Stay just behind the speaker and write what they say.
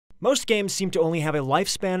Most games seem to only have a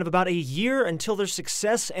lifespan of about a year until their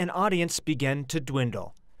success and audience begin to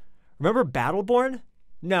dwindle. Remember Battleborn?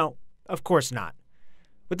 No, of course not.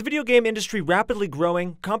 With the video game industry rapidly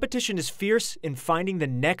growing, competition is fierce in finding the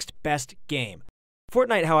next best game.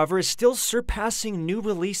 Fortnite, however, is still surpassing new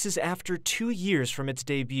releases after 2 years from its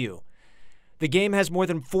debut. The game has more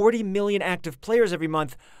than 40 million active players every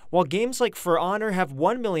month, while games like For Honor have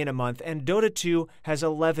 1 million a month and Dota 2 has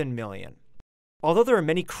 11 million. Although there are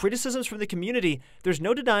many criticisms from the community, there's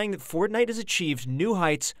no denying that Fortnite has achieved new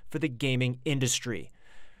heights for the gaming industry.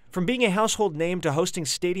 From being a household name to hosting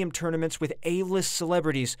stadium tournaments with A-list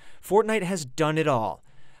celebrities, Fortnite has done it all.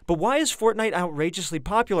 But why is Fortnite outrageously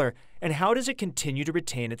popular, and how does it continue to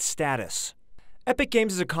retain its status? Epic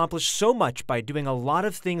Games has accomplished so much by doing a lot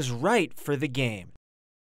of things right for the game.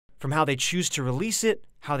 From how they choose to release it,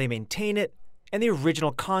 how they maintain it, and the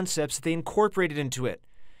original concepts they incorporated into it.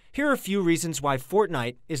 Here are a few reasons why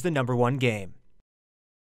Fortnite is the #1 game.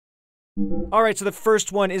 Alright, so the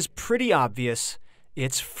first one is pretty obvious.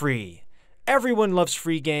 It's free. Everyone loves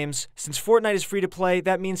free games. Since Fortnite is free to play,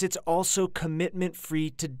 that means it's also commitment-free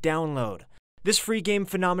to download. This free game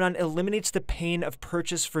phenomenon eliminates the pain of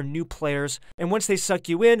purchase for new players, and once they suck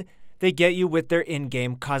you in, they get you with their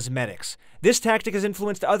in-game cosmetics. This tactic has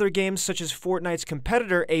influenced other games such as Fortnite's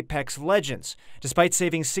competitor Apex Legends. Despite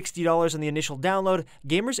saving $60 on the initial download,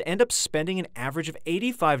 gamers end up spending an average of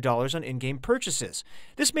 $85 on in-game purchases.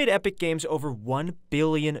 This made Epic Games over $1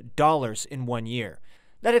 billion in 1 year.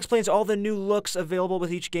 That explains all the new looks available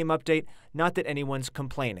with each game update, not that anyone's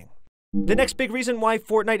complaining. The next big reason why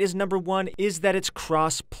Fortnite is #1 is that it's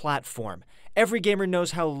cross-platform. Every gamer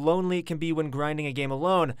knows how lonely it can be when grinding a game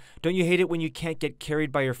alone. Don't you hate it when you can't get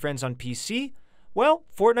carried by your friends on PC? Well,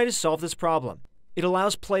 Fortnite has solved this problem. It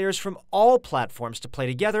allows players from all platforms to play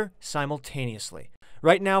together simultaneously.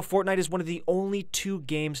 Right now, Fortnite is one of the only 2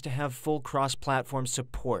 games to have full cross-platform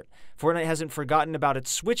support. Fortnite hasn't forgotten about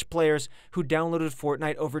its Switch players who downloaded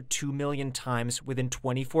Fortnite over 2 million times within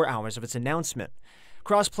 24 hours of its announcement.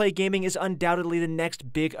 Cross-play gaming is undoubtedly the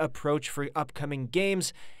next big approach for upcoming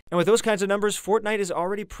games, and with those kinds of numbers, Fortnite is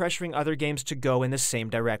already pressuring other games to go in the same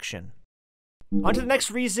direction. On to the next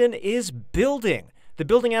reason is building. The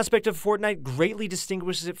building aspect of Fortnite greatly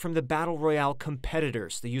distinguishes it from the Battle Royale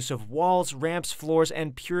competitors. The use of walls, ramps, floors,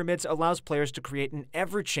 and pyramids allows players to create an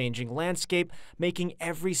ever-changing landscape, making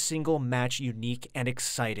every single match unique and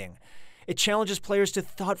exciting. It challenges players to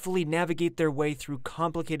thoughtfully navigate their way through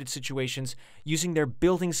complicated situations, using their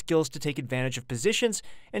building skills to take advantage of positions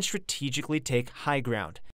and strategically take high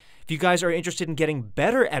ground. If you guys are interested in getting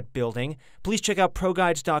better at building, please check out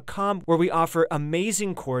ProGuides.com, where we offer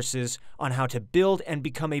amazing courses on how to build and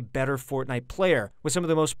become a better Fortnite player with some of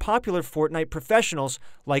the most popular Fortnite professionals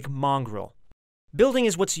like Mongrel. Building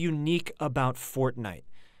is what's unique about Fortnite,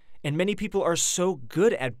 and many people are so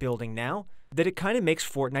good at building now that it kind of makes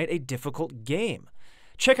Fortnite a difficult game.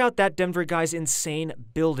 Check out that Denver guy's insane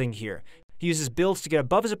building here. He uses builds to get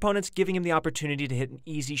above his opponents, giving him the opportunity to hit an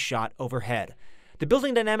easy shot overhead. The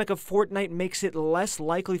building dynamic of Fortnite makes it less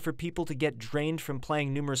likely for people to get drained from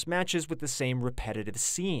playing numerous matches with the same repetitive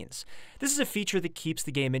scenes. This is a feature that keeps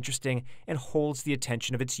the game interesting and holds the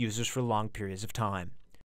attention of its users for long periods of time.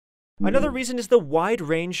 Another reason is the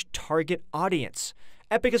wide-range target audience.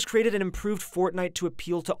 Epic has created and improved Fortnite to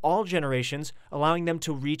appeal to all generations, allowing them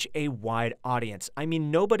to reach a wide audience. I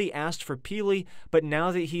mean, nobody asked for Peely, but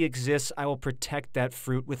now that he exists, I will protect that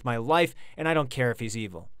fruit with my life, and I don't care if he's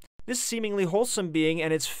evil. This seemingly wholesome being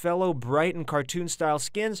and its fellow bright and cartoon-style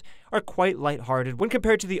skins are quite lighthearted when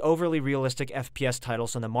compared to the overly realistic FPS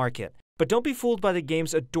titles on the market. But don't be fooled by the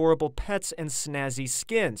game's adorable pets and snazzy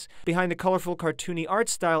skins. Behind the colorful cartoony art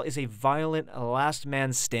style is a violent,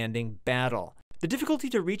 last-man-standing battle. The difficulty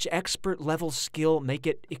to reach expert-level skill make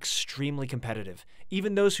it extremely competitive.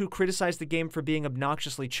 Even those who criticize the game for being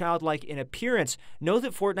obnoxiously childlike in appearance know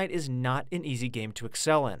that Fortnite is not an easy game to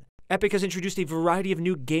excel in. Epic has introduced a variety of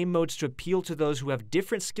new game modes to appeal to those who have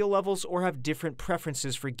different skill levels or have different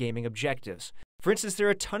preferences for gaming objectives. For instance, there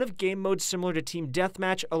are a ton of game modes similar to Team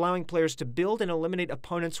Deathmatch, allowing players to build and eliminate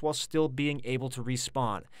opponents while still being able to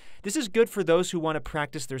respawn. This is good for those who want to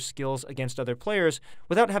practice their skills against other players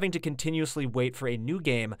without having to continuously wait for a new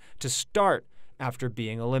game to start after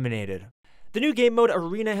being eliminated. The new game mode,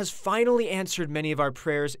 Arena, has finally answered many of our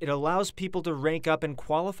prayers. It allows people to rank up and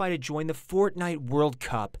qualify to join the Fortnite World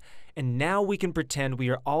Cup, and now we can pretend we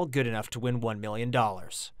are all good enough to win $1 million.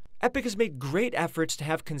 Epic has made great efforts to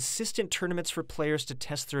have consistent tournaments for players to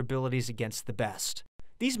test their abilities against the best.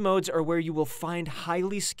 These modes are where you will find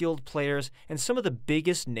highly skilled players and some of the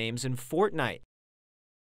biggest names in Fortnite.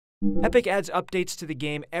 Epic adds updates to the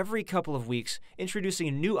game every couple of weeks,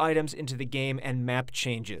 introducing new items into the game and map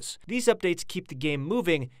changes. These updates keep the game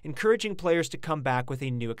moving, encouraging players to come back with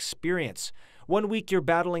a new experience. One week you're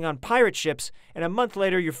battling on pirate ships, and a month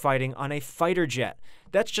later you're fighting on a fighter jet.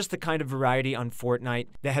 That's just the kind of variety on Fortnite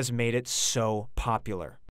that has made it so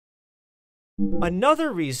popular.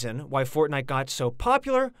 Another reason why Fortnite got so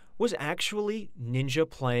popular was actually Ninja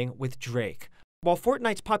playing with Drake. While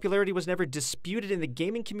Fortnite's popularity was never disputed in the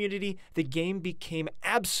gaming community, the game became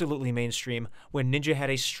absolutely mainstream when Ninja had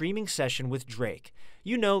a streaming session with Drake.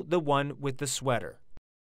 You know, the one with the sweater.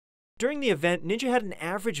 During the event, Ninja had an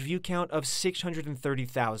average view count of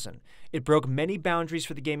 630,000. It broke many boundaries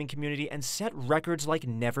for the gaming community and set records like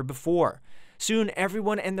never before. Soon,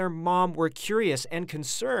 everyone and their mom were curious and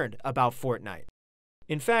concerned about Fortnite.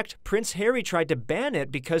 In fact, Prince Harry tried to ban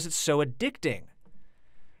it because it's so addicting.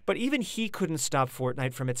 But even he couldn't stop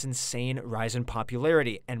Fortnite from its insane rise in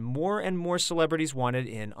popularity, and more celebrities wanted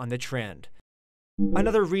in on the trend.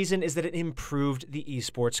 Another reason is that it improved the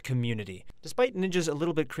esports community. Despite Ninja's a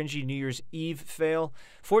little bit cringy New Year's Eve fail,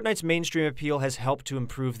 Fortnite's mainstream appeal has helped to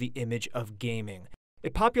improve the image of gaming.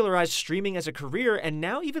 It popularized streaming as a career, and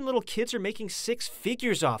now even little kids are making six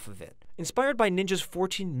figures off of it. Inspired by Ninja's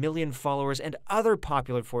 14 million followers and other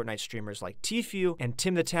popular Fortnite streamers like Tfue and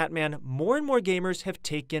Tim the Tatman, more and more gamers have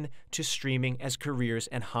taken to streaming as careers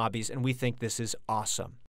and hobbies, and we think this is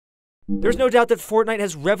awesome. There's no doubt that Fortnite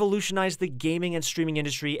has revolutionized the gaming and streaming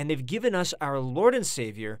industry, and they've given us our Lord and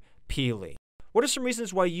Savior, Peely. What are some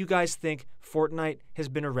reasons why you guys think Fortnite has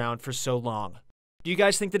been around for so long? Do you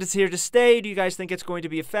guys think that it's here to stay? Do you guys think it's going to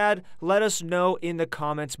be a fad? Let us know in the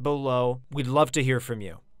comments below. We'd love to hear from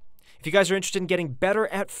you. If you guys are interested in getting better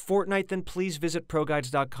at Fortnite, then please visit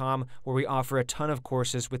proguides.com, where we offer a ton of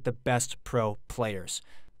courses with the best pro players.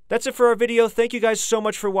 That's it for our video. Thank you guys so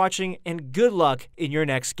much for watching, and good luck in your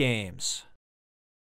next games.